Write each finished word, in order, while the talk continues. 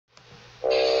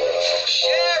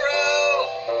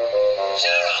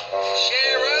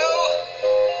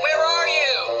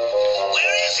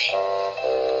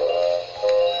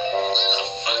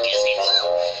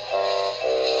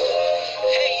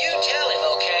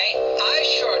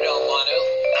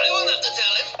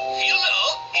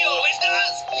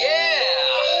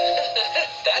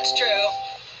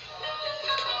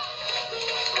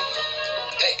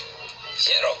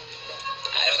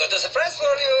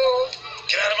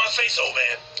face, old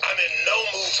man. I'm in no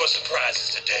mood for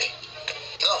surprises today.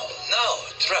 No,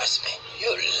 trust me.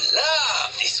 You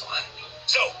love this one.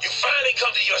 So, you finally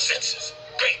come to your senses.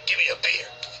 Great, give me a beer.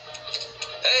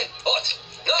 Hey, what?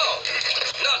 No,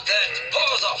 not that.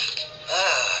 Pause off.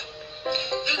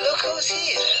 Look who's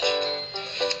here.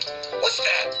 What's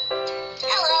that?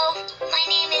 Hello, my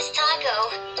name is Taco.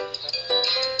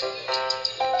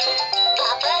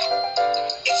 Papa?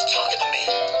 It's talking to me.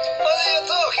 What are you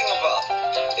talking about?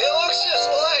 He looks just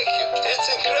like you. It's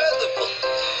incredible.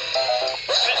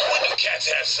 Since when do cats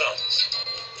have sons?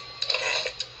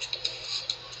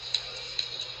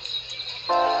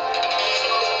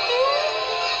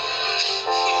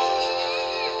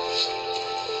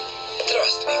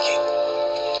 Trust me, kid.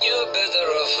 You're better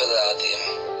off without him.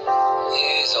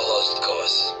 He's a lost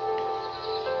cause.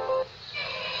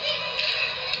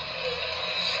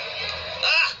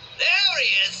 Ah, there he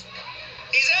is.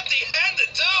 He's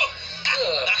empty-handed, too.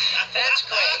 That's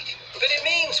great. But it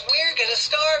means we're gonna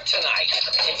starve tonight.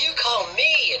 And you call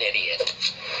me an idiot.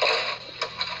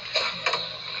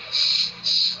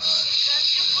 Can't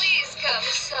you please come,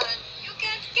 son? You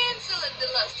can't cancel at the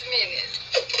last minute.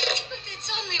 But it's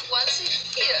only once a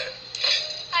year.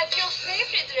 Have your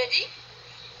favorite ready?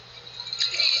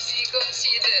 Easy,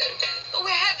 consider. We're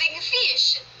having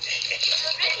fish. It's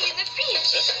already in the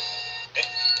fridge.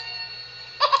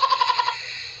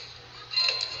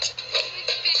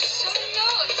 It's been so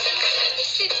long since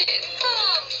sit in.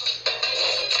 Come.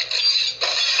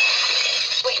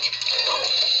 Wait,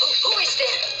 who is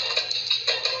there?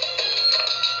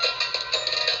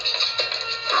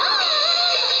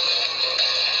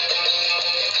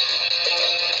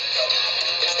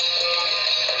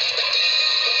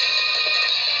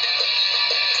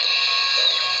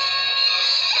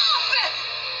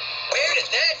 Where did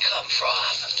that come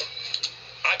from?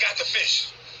 I got the fish.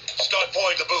 Start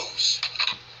pouring the booze.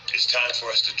 It's time for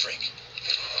us to drink.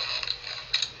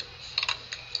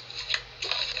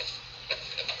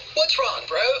 What's wrong,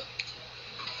 bro?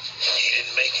 He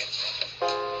didn't make it.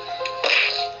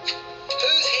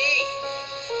 Who's he?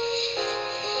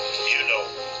 You know,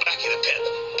 Blackie the Pimp.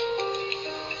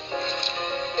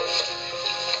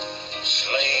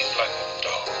 Slain like a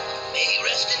dog. May he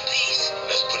rest in peace.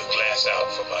 Let's put a glass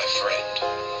out for my friend.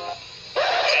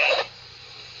 Hey,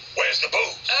 where's the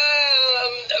booze?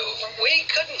 We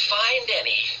couldn't find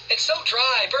any. It's so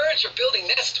dry. Birds are building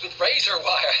nests with razor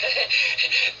wire.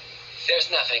 There's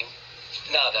nothing.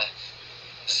 Nada.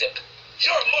 Zip.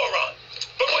 You're a moron.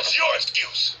 But what's your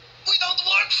excuse? We don't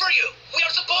work for you. We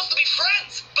are supposed to be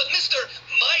friends. But mister,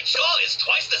 my jaw is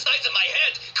twice the size of my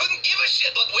head. Couldn't give a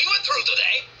shit what we went through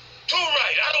today. Too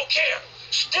right. I don't care.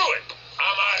 Screw it.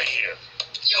 I'm out of here.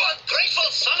 You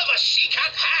ungrateful son of a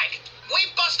she-cat hag. We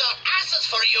bust our asses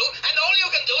for you, and all you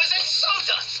can do is insult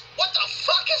us. What the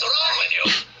fuck is wrong with you?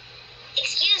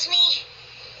 Excuse me.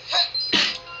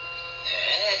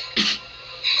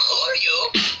 Who are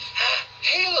you?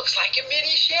 He looks like a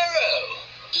mini Shero.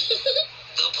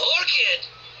 The poor kid.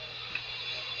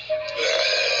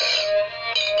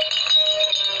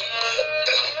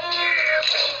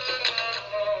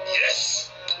 Yes.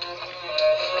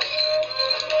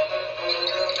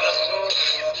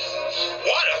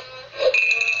 Water.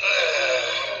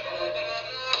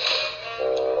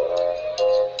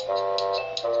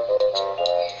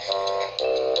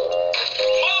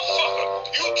 Motherfucker,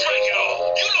 you drank it all.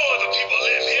 You know other people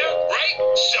live here, right?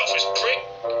 Selfish prick.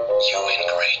 You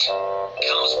ingrate.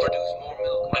 Cows produce more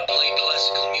milk when play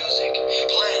classical music.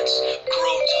 Plants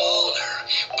grow taller,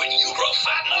 but you grow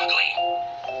fat and ugly.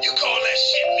 You call that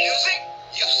shit music?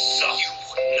 You suck. You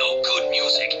wouldn't know good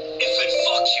music if it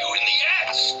fucked you in the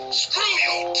ass. Screw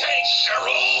you, Tank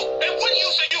Cheryl. And what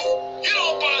use are you? You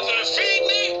don't bother to feed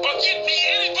me or get me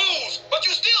any booze, but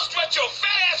you still strut your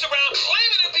fat ass around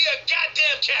claiming to be a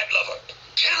goddamn cat lover.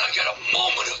 Can I get a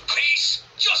moment of peace?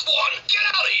 Just one. Get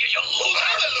out of here, you loser.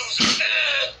 I'm a loser.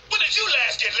 When did you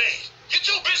last get laid? You're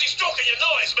too busy stroking your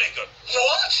noisemaker.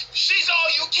 What? She's all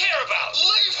you care about.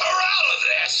 Leave her out of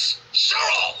this.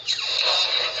 Cheryl!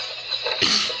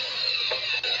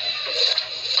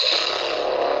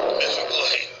 Miserable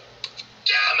hater.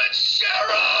 Damn it,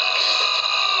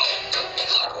 Cheryl!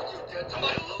 Look what you did to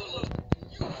my Lulu.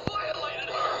 You violated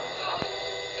her.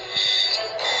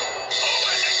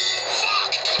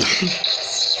 Fuck!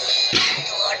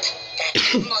 Lord, that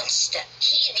monster,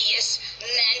 hideous,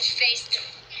 man-faced,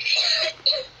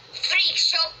 freak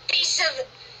show piece of...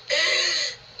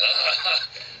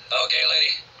 Okay,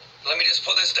 lady. Let me just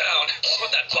put this down.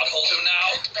 What that butthole do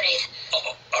now? Breathe.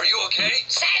 Oh, are you okay?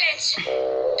 Silence!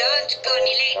 Don't go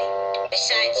any lady.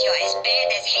 Besides, you're as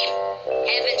bad as him.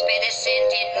 Haven't been a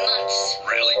cent in months.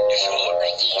 Really? You sure? But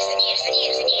years and years and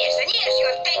years and years and years you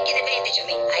have taken advantage of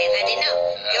me. I have had enough.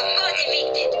 You're both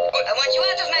evicted. I want you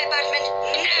out of my apartment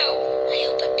now. I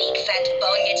hope a big fat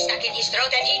bone gets stuck in his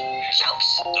throat and he chokes.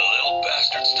 The little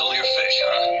bastard stole your fish,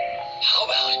 huh? How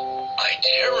about I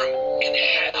tear him in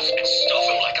half and stuff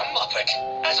him like a muppet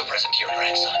as a present to your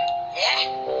grandson?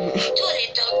 Yeah? Too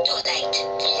little, too late.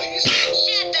 Please?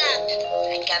 Shut up!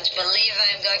 I can't believe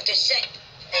I'm going to say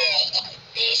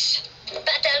this.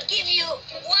 But I'll give you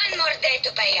one more day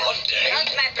to pay out. 1 day?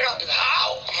 Not my problem.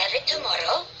 How? Have it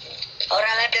tomorrow, or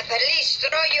I'll have the police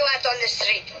throw you out on the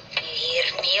street. You hear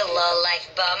me, low-life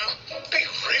bum? Be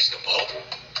reasonable.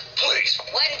 Please.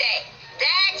 1 day.